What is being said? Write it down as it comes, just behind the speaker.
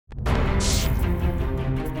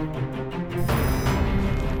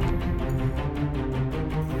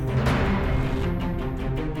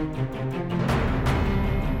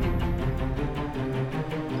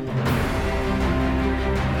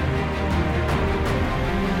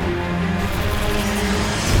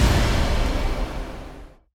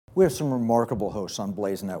We have some remarkable hosts on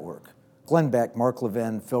Blaze Network. Glenn Beck, Mark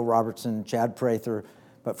Levin, Phil Robertson, Chad Prather.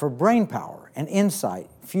 But for brain power and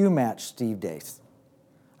insight, few match Steve Deace.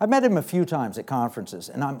 I've met him a few times at conferences,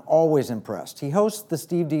 and I'm always impressed. He hosts The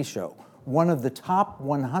Steve Deace Show, one of the top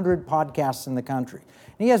 100 podcasts in the country.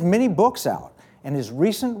 And he has many books out, and his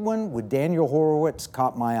recent one with Daniel Horowitz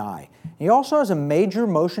caught my eye. He also has a major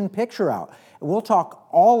motion picture out. And we'll talk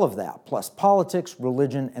all of that, plus politics,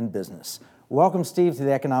 religion, and business. Welcome, Steve, to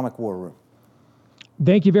the Economic War Room.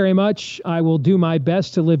 Thank you very much. I will do my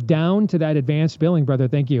best to live down to that advanced billing, brother.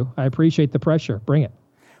 Thank you. I appreciate the pressure. Bring it.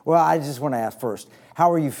 Well, I just want to ask first,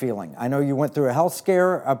 how are you feeling? I know you went through a health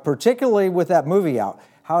scare, particularly with that movie out.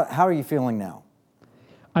 How are you feeling now?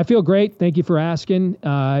 I feel great. Thank you for asking.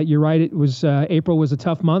 You're right. It was April was a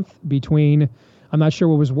tough month between, I'm not sure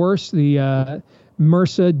what was worse, the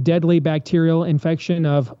MRSA deadly bacterial infection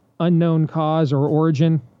of unknown cause or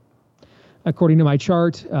origin, according to my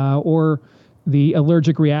chart, or the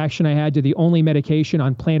allergic reaction I had to the only medication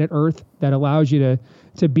on planet Earth that allows you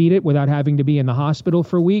to beat it without having to be in the hospital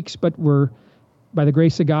for weeks. But by the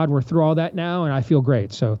grace of God, we're through all that now, and I feel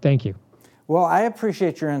great. So thank you. Well, I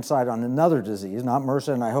appreciate your insight on another disease, not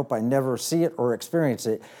MRSA, and I hope I never see it or experience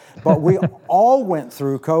it. But we all went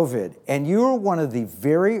through COVID, and you were one of the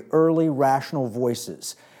very early rational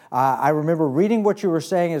voices. I remember reading what you were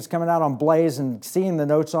saying. It's coming out on Blaze and seeing the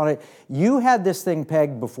notes on it. You had this thing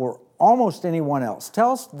pegged before almost anyone else.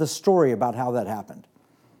 Tell us the story about how that happened.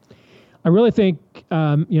 I really think,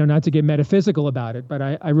 not to get metaphysical about it, but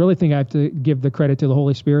I really think I have to give the credit to the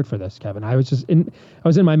Holy Spirit for this, Kevin. I was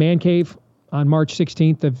in my man cave on March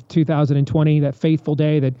 16th of 2020, that fateful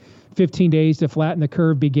day that 15 days to flatten the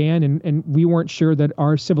curve began, and we weren't sure that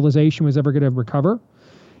our civilization was ever going to recover.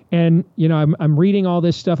 And, I'm reading all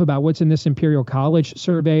this stuff about what's in this Imperial College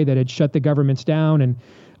survey that had shut the governments down, and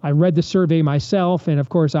I read the survey myself, and of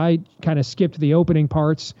course I kind of skipped the opening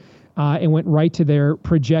parts and went right to their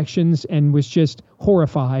projections and was just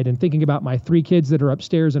horrified and thinking about my 3 kids that are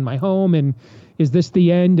upstairs in my home. And is this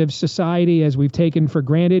the end of society as we've taken for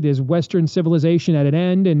granted? Is Western civilization at an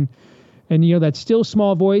end? And that still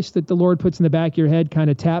small voice that the Lord puts in the back of your head kind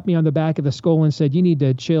of tapped me on the back of the skull and said, you need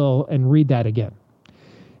to chill and read that again.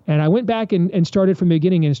 And I went back and started from the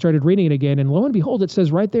beginning and started reading it again. And lo and behold, it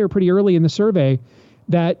says right there pretty early in the survey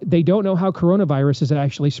that they don't know how coronavirus is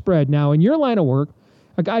actually spread. Now, in your line of work,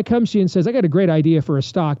 a guy comes to you and says, I got a great idea for a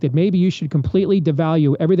stock that maybe you should completely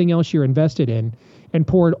devalue everything else you're invested in and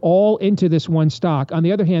pour it all into this one stock. On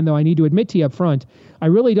the other hand, though, I need to admit to you up front, I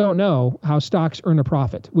really don't know how stocks earn a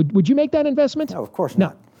profit. Would you make that investment? No, of course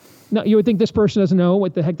not. No, you would think this person doesn't know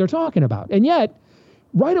what the heck they're talking about. And yet,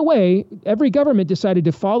 right away, every government decided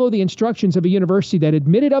to follow the instructions of a university that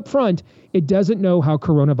admitted up front it doesn't know how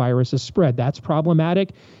coronavirus is spread. That's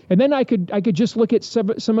problematic. And then I could just look at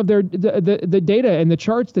some of their the data and the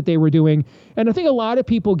charts that they were doing. And I think a lot of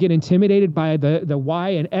people get intimidated by the Y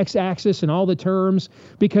and X axis and all the terms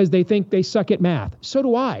because they think they suck at math. So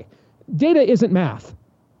do I. Data isn't math.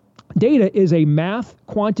 Data is a math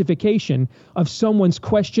quantification of someone's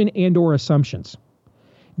question and or assumptions.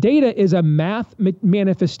 Data is a math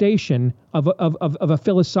manifestation of a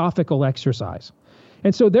philosophical exercise.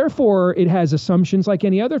 And so therefore, it has assumptions like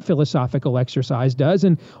any other philosophical exercise does.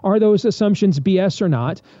 And are those assumptions BS or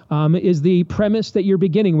not? Is the premise that you're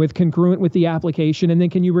beginning with congruent with the application? And then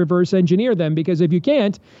can you reverse engineer them? Because if you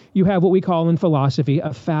can't, you have what we call in philosophy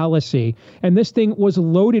a fallacy. And this thing was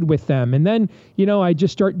loaded with them. And then, I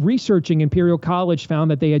just start researching. Imperial College found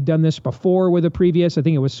that they had done this before with a previous, I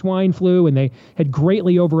think it was swine flu, and they had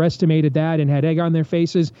greatly overestimated that and had egg on their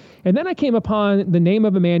faces. And then I came upon the name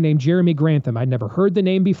of a man named Jeremy Grantham. I'd never heard the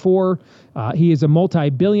name before. He is a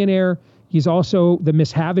multi-billionaire. He's also the Miss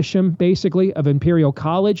Havisham, basically, of Imperial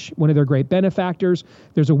College, one of their great benefactors.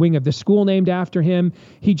 There's a wing of the school named after him.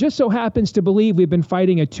 He just so happens to believe we've been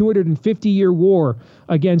fighting a 250-year war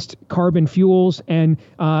against carbon fuels and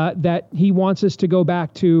that he wants us to go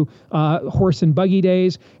back to horse and buggy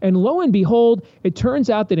days. And lo and behold, it turns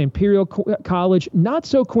out that Imperial College, not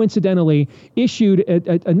so coincidentally, issued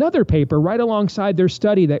another paper right alongside their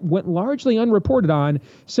study that went largely unreported on,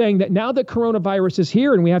 saying that now that coronavirus is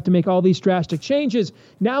here and we have to make all these drastic changes,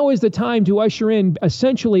 now is the time to usher in,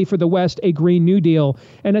 essentially for the West, a Green New Deal.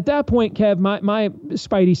 And at that point, Kev, my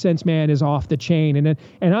spidey sense man is off the chain, and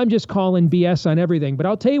I'm just calling BS on everything. But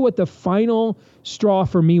I'll tell you what the final straw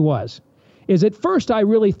for me was. Is at first I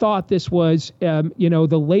really thought this was,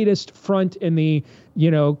 the latest front in the,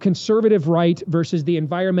 conservative right versus the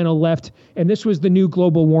environmental left, and this was the new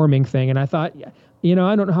global warming thing. And I thought, You know,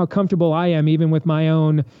 I don't know how comfortable I am even with my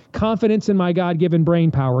own confidence in my God-given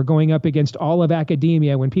brain power going up against all of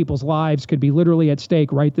academia when people's lives could be literally at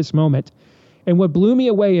stake right this moment. And what blew me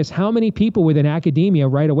away is how many people within academia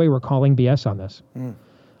right away were calling BS on this.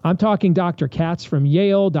 I'm talking Dr. Katz from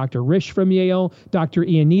Yale, Dr. Risch from Yale, Dr.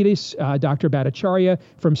 Ioannidis, Dr. Bhattacharya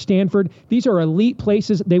from Stanford. These are elite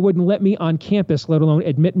places. They wouldn't let me on campus, let alone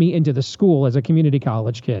admit me into the school as a community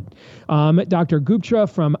college kid. Dr. Gupta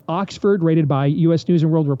from Oxford, rated by U.S. News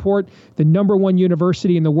and World Report, the #1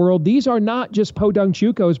 university in the world. These are not just podunk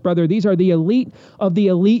JUCOs, brother. These are the elite of the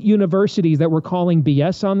elite universities that were calling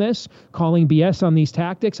BS on this, calling BS on these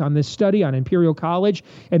tactics, on this study, on Imperial College.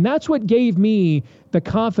 And that's what gave me the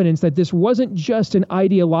confidence that this wasn't just an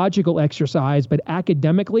ideological exercise, but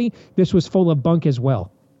academically, this was full of bunk as well.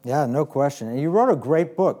 Yeah, no question. And you wrote a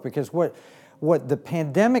great book because what the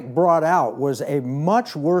pandemic brought out was a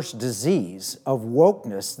much worse disease of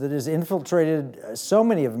wokeness that has infiltrated so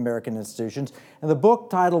many of American institutions. And the book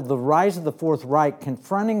titled The Rise of the Fourth Reich,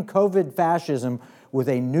 Confronting COVID Fascism with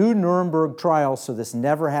a New Nuremberg Trial So This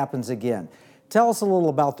Never Happens Again. Tell us a little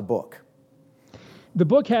about the book. The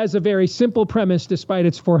book has a very simple premise despite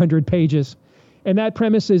its 400 pages. And that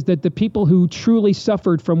premise is that the people who truly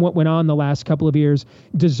suffered from what went on the last couple of years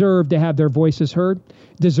deserve to have their voices heard,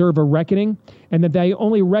 deserve a reckoning, and that the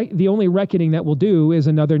only reckoning that will do is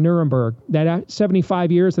another Nuremberg. That 75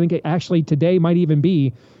 years, I think actually today might even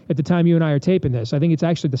be, at the time you and I are taping this, I think it's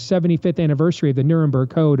actually the 75th anniversary of the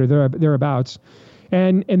Nuremberg Code or thereabouts.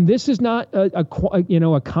 And this is not a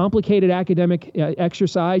complicated academic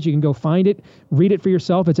exercise. You can go find it, read it for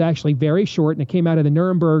yourself. It's actually very short, and it came out of the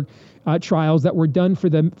Nuremberg trials that were done for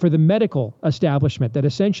the medical establishment that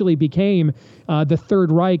essentially became the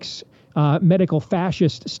Third Reich's medical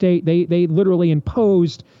fascist state. They literally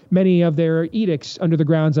imposed many of their edicts under the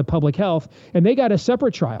grounds of public health, and they got a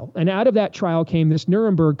separate trial. And out of that trial came this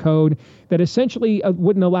Nuremberg Code that essentially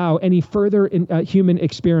wouldn't allow any further human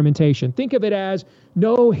experimentation. Think of it as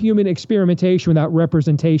no human experimentation without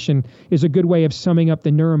representation is a good way of summing up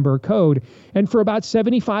the Nuremberg Code. And for about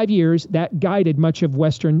 75 years, that guided much of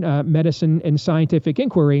Western medicine and scientific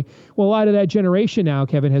inquiry. Well, a lot of that generation now,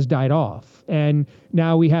 Kevin, has died off. And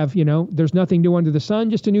now we have, there's nothing new under the sun,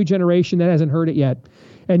 just a new generation that hasn't heard it yet.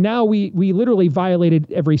 And now we literally violated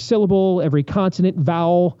every syllable, every consonant,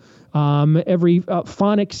 vowel, every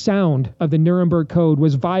phonic sound of the Nuremberg Code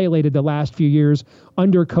was violated the last few years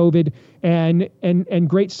under COVID, and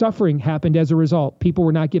great suffering happened as a result. People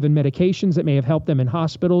were not given medications that may have helped them in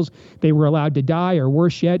hospitals. They were allowed to die, or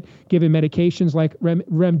worse yet, given medications like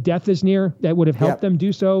remdesivir that would have helped them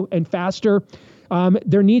do so and faster.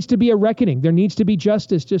 There needs to be a reckoning. There needs to be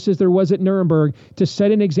justice, just as there was at Nuremberg, to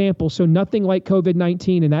set an example so nothing like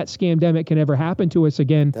COVID-19 and that scamdemic can ever happen to us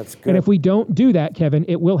again. That's good. And if we don't do that, Kevin,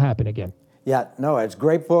 it will happen again. Yeah, no, it's a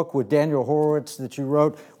great book with Daniel Horowitz that you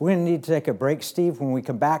wrote. We're going to need to take a break, Steve. When we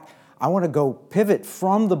come back, I want to go pivot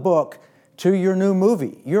from the book to your new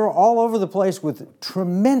movie. You're all over the place with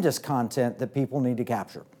tremendous content that people need to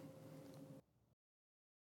capture.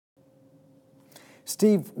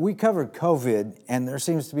 Steve, we covered COVID, and there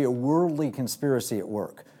seems to be a worldly conspiracy at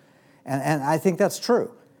work. And I think that's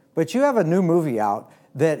true. But you have a new movie out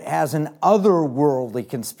that has an otherworldly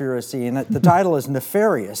conspiracy, and the title is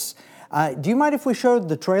Nefarious. Do you mind if we showed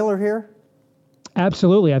the trailer here?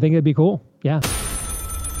 Absolutely. I think it'd be cool. Yeah.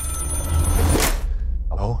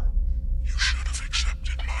 Hello? You should have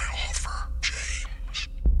accepted my offer, James.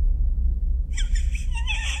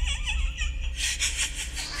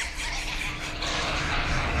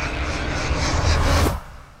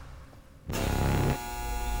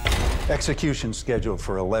 Execution scheduled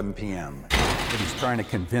for 11 p.m. But he's trying to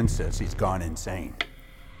convince us he's gone insane.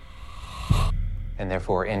 And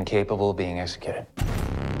therefore incapable of being executed.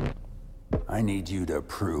 I need you to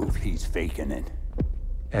prove he's faking it.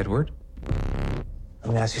 Edward?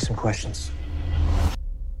 Let me ask you some questions.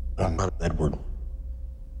 I'm not Edward.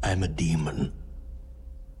 I'm a demon.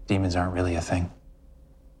 Demons aren't really a thing.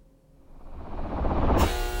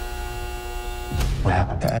 What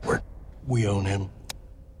happened to Edward? We own him.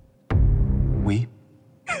 We?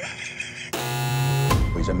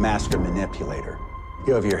 He's a master manipulator.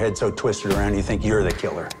 You have your head so twisted around you think you're the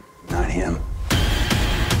killer, not him.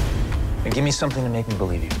 And give me something to make me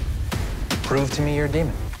believe you. Prove to me you're a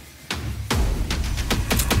demon.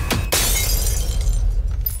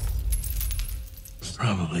 It's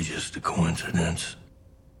probably just a coincidence.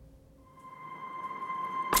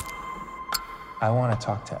 I want to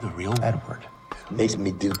talk to The real Edward. Makes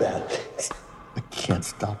me do that. I can't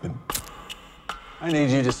stop him. I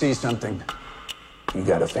need you to see something. You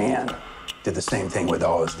got a fan. Did the same thing with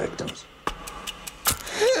all his victims.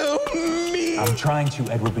 Help me! I'm trying to,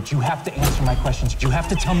 Edward, but you have to answer my questions. You have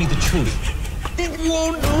to tell me the truth. It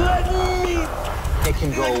won't let me. Make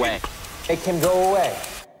him go away. Make him go away.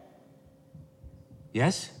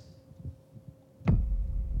 Yes?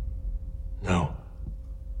 No.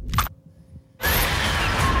 It's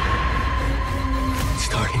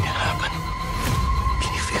starting to happen.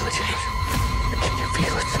 Can you feel it, James? Can you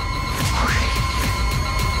feel it?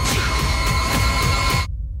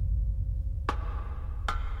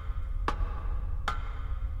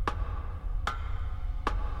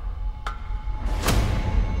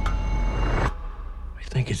 I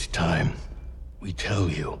think it's time we tell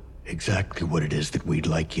you exactly what it is that we'd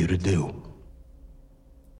like you to do.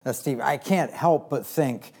 Steve, I can't help but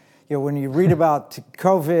think, when you read about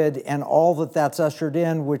COVID and all that's ushered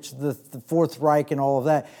in, which the Fourth Reich and all of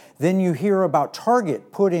that, then you hear about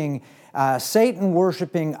Target putting Satan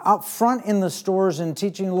worshiping up front in the stores and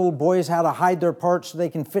teaching little boys how to hide their parts so they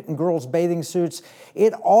can fit in girls' bathing suits.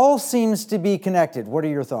 It all seems to be connected. What are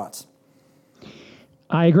your thoughts?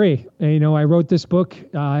 I agree. I wrote this book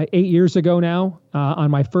 8 years ago now.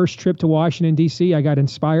 On my first trip to Washington, D.C., I got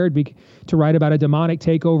inspired to write about a demonic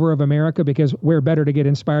takeover of America, because where better to get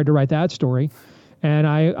inspired to write that story. And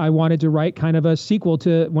I wanted to write kind of a sequel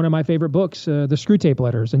to one of my favorite books, The Screwtape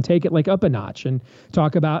Letters, and take it up a notch and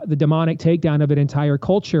talk about the demonic takedown of an entire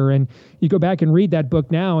culture. And you go back and read that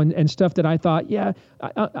book now and stuff that I thought,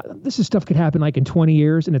 this is stuff could happen in 20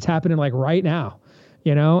 years, and it's happening right now.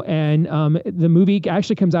 And the movie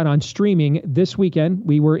actually comes out on streaming this weekend.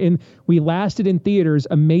 We lasted in theaters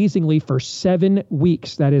amazingly for 7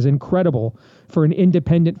 weeks. That is incredible for an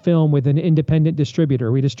independent film with an independent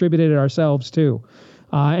distributor. We distributed it ourselves too.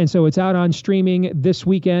 And so it's out on streaming this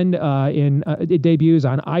weekend. It debuts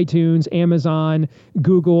on iTunes, Amazon,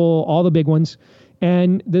 Google, all the big ones.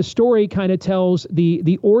 And the story kind of tells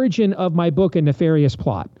the origin of my book, A Nefarious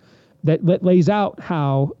Plot, that lays out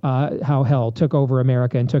how hell took over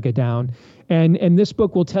America and took it down. And this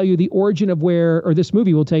book will tell you the origin of this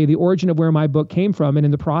movie will tell you the origin of where my book came from. And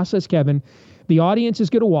in the process, Kevin, the audience is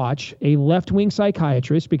going to watch a left-wing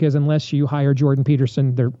psychiatrist, because unless you hire Jordan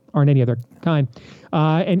Peterson, there aren't any other kind.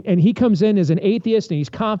 And he comes in as an atheist, and he's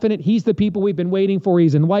confident. He's the people we've been waiting for.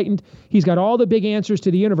 He's enlightened. He's got all the big answers to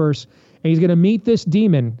the universe. And he's going to meet this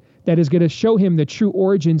demon that is going to show him the true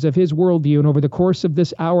origins of his worldview. And over the course of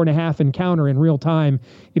this hour-and-a-half encounter in real time,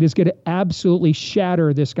 it is going to absolutely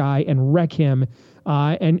shatter this guy and wreck him.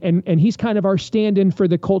 And he's kind of our stand-in for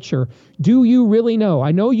the culture. Do you really know?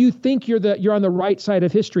 I know you think you're on the right side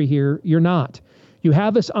of history here. You're not. You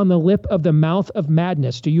have us on the lip of the mouth of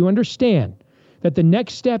madness. Do you understand that the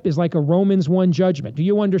next step is like a Romans 1 judgment? Do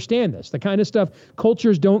you understand this? The kind of stuff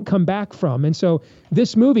cultures don't come back from. And so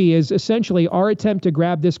this movie is essentially our attempt to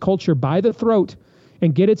grab this culture by the throat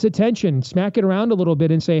and get its attention, smack it around a little bit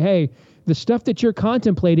and say, hey, the stuff that you're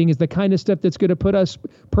contemplating is the kind of stuff that's going to put us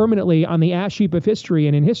permanently on the ash heap of history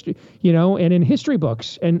and in history, and in history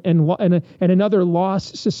books and another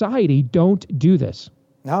lost society. Don't do this.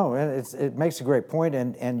 No, it makes a great point.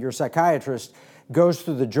 And your psychiatrist goes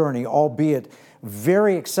through the journey, albeit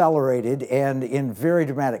very accelerated and in very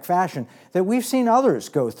dramatic fashion, that we've seen others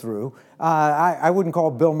go through. I wouldn't call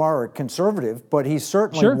Bill Maher a conservative, but he's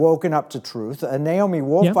certainly woken up to truth. Naomi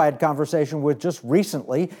Wolf, I had conversation with just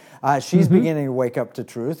recently. She's beginning to wake up to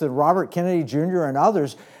truth. And Robert Kennedy Jr. and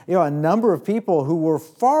others, a number of people who were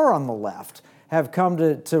far on the left have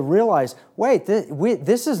come to realize, wait,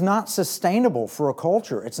 this is not sustainable for a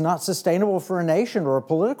culture. It's not sustainable for a nation or a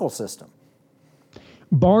political system.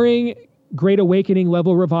 Barring Great Awakening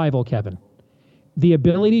level revival, Kevin, the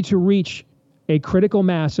ability to reach a critical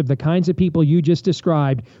mass of the kinds of people you just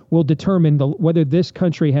described will determine whether this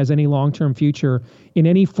country has any long-term future in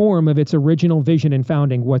any form of its original vision and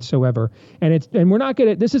founding whatsoever. And we're not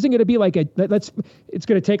going to, this isn't going to be it's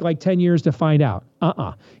going to take 10 years to find out.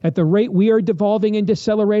 At the rate we are devolving and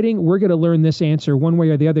decelerating, we're going to learn this answer one way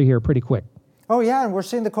or the other here pretty quick. Oh yeah, and we're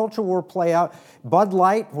seeing the culture war play out. Bud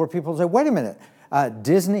Light, where people say, wait a minute,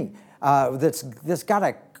 Disney, that's got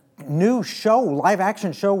a new show, live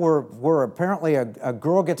action show where apparently a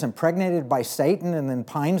girl gets impregnated by Satan and then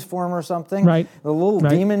pines for him or something. Right. The little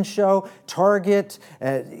demon show, Target.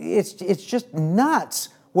 It's just nuts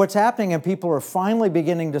what's happening, and people are finally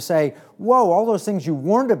beginning to say, whoa, all those things you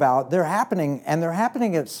warned about, they're happening, and they're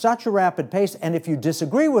happening at such a rapid pace, and if you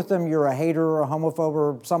disagree with them, you're a hater or a homophobe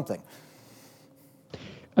or something.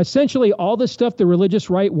 Essentially, all the stuff the religious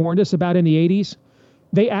right warned us about in the 80s,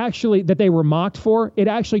 that they were mocked for, it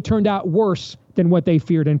actually turned out worse than what they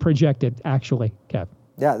feared and projected, actually, Kev.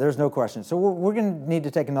 Yeah, there's no question. So we're going to need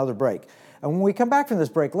to take another break. And when we come back from this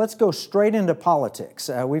break, let's go straight into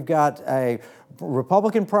politics. We've got a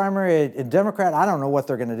Republican primary, a Democrat. I don't know what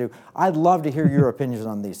they're going to do. I'd love to hear your opinions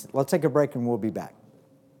on these. Let's take a break and we'll be back.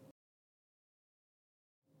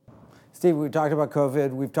 Steve, we talked about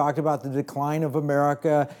COVID. We've talked about the decline of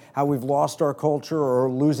America, how we've lost our culture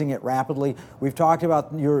or losing it rapidly. We've talked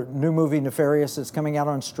about your new movie, Nefarious, that's coming out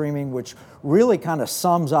on streaming, which really kind of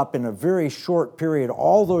sums up in a very short period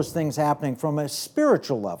all those things happening from a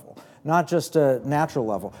spiritual level, not just a natural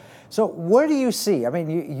level. So what do you see? I mean,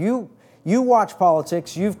 you watch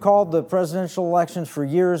politics. You've called the presidential elections for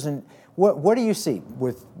years. And what do you see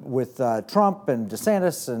with Trump and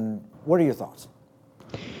DeSantis? And what are your thoughts?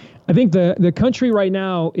 I think the country right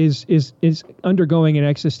now is undergoing an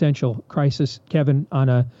existential crisis, Kevin, on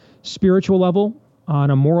a spiritual level, on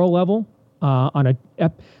a moral level, on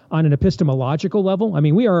an epistemological level. I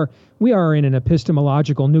mean, we are in an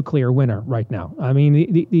epistemological nuclear winter right now. I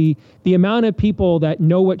mean, the amount of people that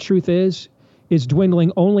know what truth is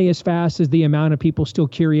dwindling only as fast as the amount of people still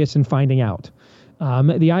curious and finding out.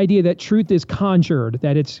 The idea that truth is conjured,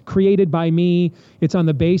 that it's created by me, it's on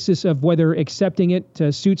the basis of whether accepting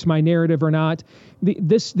it suits my narrative or not.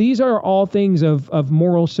 These are all things of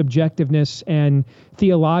moral subjectiveness and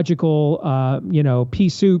theological, pea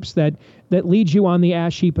soups that lead you on the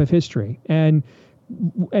ash heap of history. And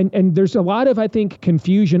there's a lot of, I think,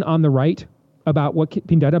 confusion on the right about what can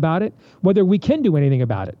be done about it, whether we can do anything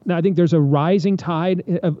about it. Now, I think there's a rising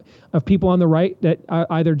tide of people on the right that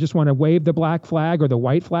either just want to wave the black flag or the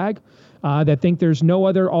white flag, that think there's no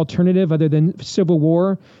other alternative other than civil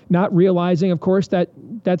war, not realizing, of course, that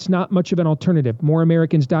that's not much of an alternative. More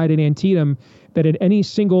Americans died in Antietam than at any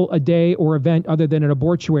single a day or event other than an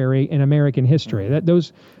abortuary in American history.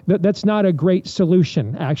 That's not a great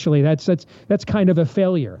solution, actually. That's kind of a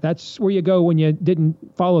failure. That's where you go when you didn't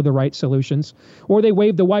follow the right solutions. Or they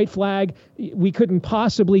wave the white flag. We couldn't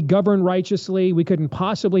possibly govern righteously. We couldn't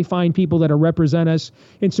possibly find people that'll represent us.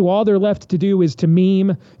 And so all they're left to do is to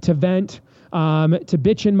meme, to vent, to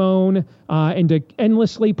bitch and moan, and to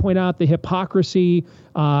endlessly point out the hypocrisy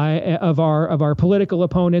of our political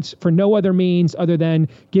opponents for no other means other than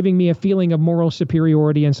giving me a feeling of moral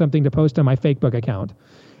superiority and something to post on my Facebook account.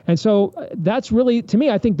 And so that's really, to me,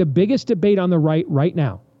 I think the biggest debate on the right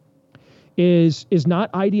now is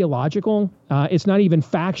not ideological. It's not even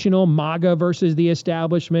factional, MAGA versus the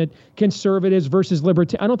establishment, conservatives versus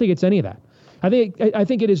libertarians. I don't think it's any of that. I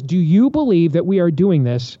think it is, do you believe that we are doing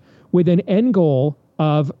this with an end goal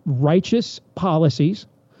of righteous policies,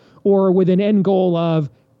 or with an end goal of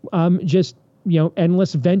just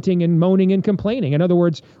endless venting and moaning and complaining? In other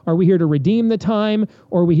words, are we here to redeem the time,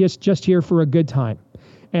 or are we just here for a good time?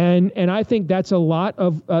 And I think that's a lot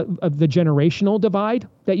of the generational divide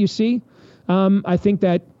that you see. I think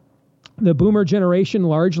that the boomer generation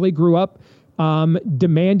largely grew up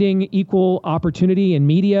demanding equal opportunity in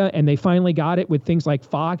media, and they finally got it with things like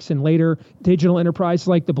Fox and later digital enterprises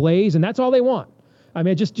like the Blaze, and that's all they want. I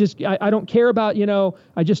mean, I don't care about,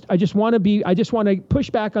 I just want to push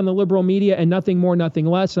back on the liberal media and nothing more, nothing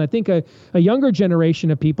less. And I think a younger generation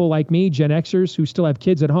of people like me, Gen Xers who still have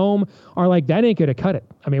kids at home, are like, that ain't going to cut it.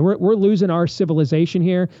 I mean, we're losing our civilization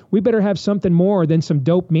here. We better have something more than some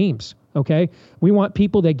dope memes. Okay. We want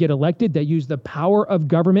people that get elected that use the power of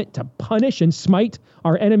government to punish and smite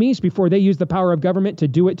our enemies before they use the power of government to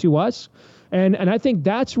do it to us. And I think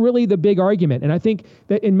that's really the big argument. And I think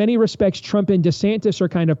that in many respects, Trump and DeSantis are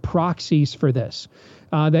kind of proxies for this.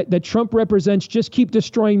 That Trump represents just keep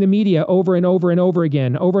destroying the media over and over and over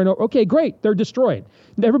again, over and over. Okay, great. They're destroyed.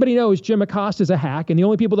 Everybody knows Jim Acosta's a hack. And the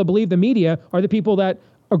only people that believe the media are the people that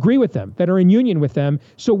agree with them, that are in union with them.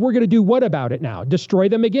 So we're going to do what about it now? Destroy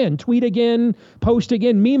them again, tweet again, post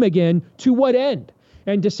again, meme again. To what end?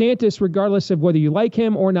 And DeSantis, regardless of whether you like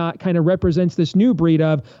him or not, kind of represents this new breed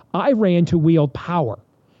of, I ran to wield power,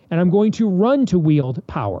 and I'm going to run to wield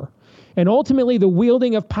power. And ultimately, the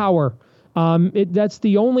wielding of power, that's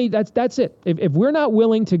it. If we're not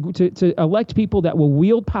willing to elect people that will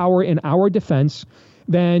wield power in our defense,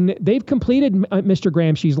 then they've completed Mr.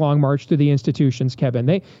 Gramsci's long march through the institutions, Kevin.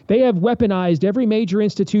 They have weaponized every major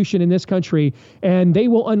institution in this country, and they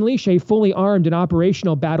will unleash a fully armed and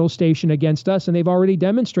operational battle station against us, and they've already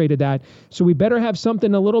demonstrated that. So we better have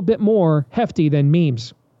something a little bit more hefty than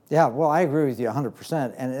memes. Yeah, well, I agree with you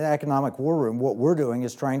 100%. And in Economic War Room, what we're doing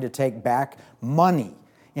is trying to take back money,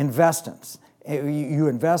 investments. You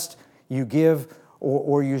invest, you give,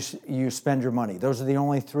 or you spend your money. Those are the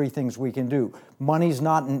only three things we can do. Money's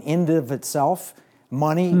not an end of itself.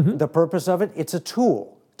 Money, the purpose of it, it's a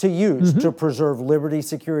tool to use to preserve liberty,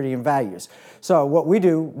 security, and values. So what we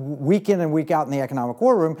do week in and week out in the Economic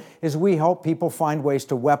War Room is we help people find ways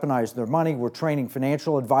to weaponize their money. We're training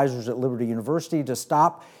financial advisors at Liberty University to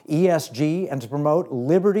stop ESG and to promote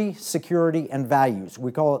liberty, security, and values.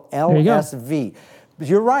 We call it LSV.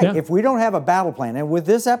 You're right. Yeah. If we don't have a battle plan, and with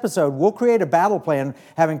this episode, we'll create a battle plan.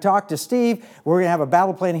 Having talked to Steve, we're going to have a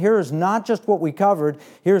battle plan. Here is not just what we covered.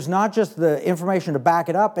 Here's not just the information to back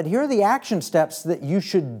it up, but here are the action steps that you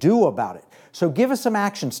should do about it. So give us some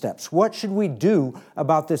action steps. What should we do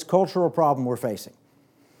about this cultural problem we're facing?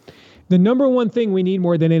 The number one thing we need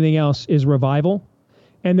more than anything else is revival.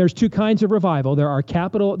 And there's two kinds of revival. There's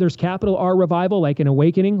capital R revival, like an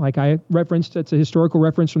awakening, like I referenced. It's a historical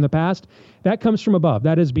reference from the past. That comes from above.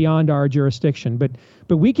 That is beyond our jurisdiction. But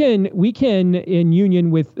we can, in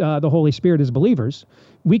union with the Holy Spirit as believers,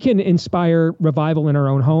 we can inspire revival in our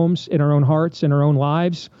own homes, in our own hearts, in our own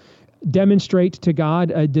lives, demonstrate to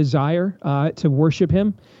God a desire to worship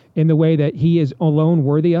Him in the way that He is alone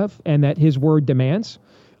worthy of and that His word demands.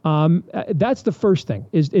 That's the first thing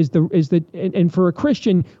and for a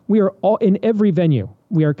Christian, we are all in every venue.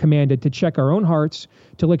 We are commanded to check our own hearts,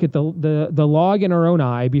 to look at the log in our own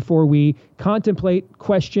eye before we contemplate,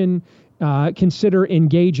 question, consider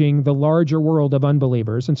engaging the larger world of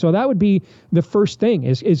unbelievers. And so that would be the first thing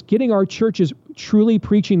is getting our churches truly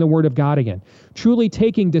preaching the word of God again, truly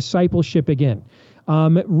taking discipleship again.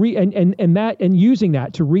 And using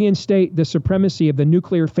that to reinstate the supremacy of the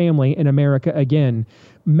nuclear family in America again,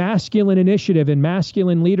 masculine initiative and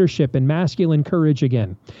masculine leadership and masculine courage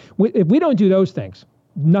again. If we don't do those things,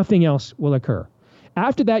 nothing else will occur.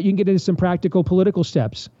 After that, you can get into some practical political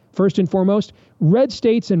steps. First and foremost, red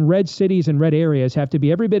states and red cities and red areas have to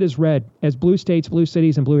be every bit as red as blue states, blue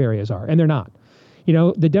cities, and blue areas are, and they're not. You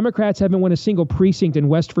know, the Democrats haven't won a single precinct in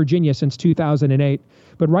West Virginia since 2008.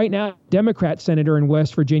 But right now, Democrat senator in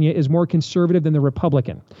West Virginia is more conservative than the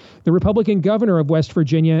Republican. The Republican governor of West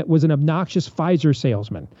Virginia was an obnoxious Pfizer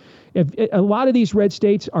salesman. A lot of these red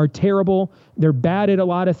states are terrible. They're bad at a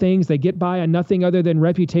lot of things. They get by on nothing other than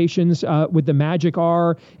reputations with the magic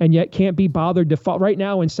R, and yet can't be bothered to fall. Right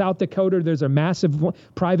now in South Dakota, there's a massive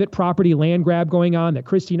private property land grab going on that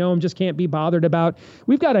Kristi Noem just can't be bothered about.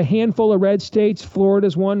 We've got a handful of red states.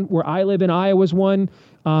 Florida's one. Where I live in Iowa's one.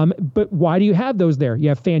 But why do you have those there? You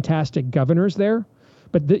have fantastic governors there.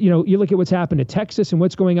 But you look at what's happened to Texas and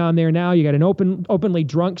what's going on there now. You got an openly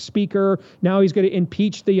drunk speaker. Now he's going to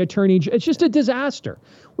impeach the attorney. It's just a disaster.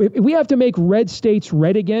 We have to make red states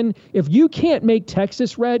red again. If you can't make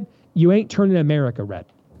Texas red, you ain't turning America red.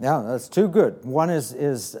 Yeah, that's too good. One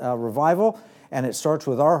is revival, and it starts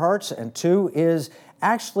with our hearts. And two is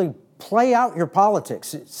actually play out your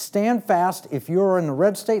politics. Stand fast. If you're in the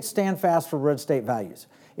red state, stand fast for red state values.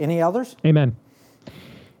 Any others? Amen.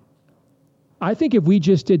 I think if we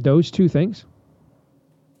just did those two things,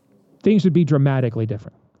 things would be dramatically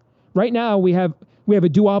different. Right now, we have a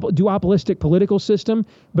duopolistic political system,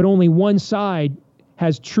 but only one side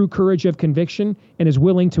has true courage of conviction and is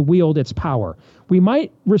willing to wield its power. We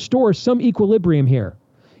might restore some equilibrium here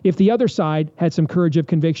if the other side had some courage of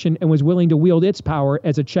conviction and was willing to wield its power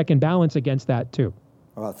as a check and balance against that too.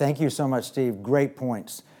 Well, thank you so much, Steve. Great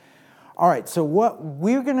points. All right, so what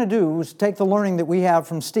we're going to do is take the learning that we have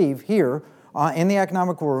from Steve here in the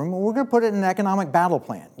Economic War Room, and we're going to put it in an economic battle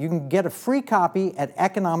plan. You can get a free copy at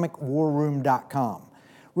economicwarroom.com.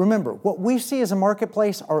 Remember, what we see as a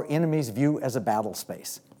marketplace, our enemies view as a battle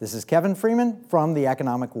space. This is Kevin Freeman from the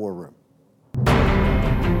Economic War Room.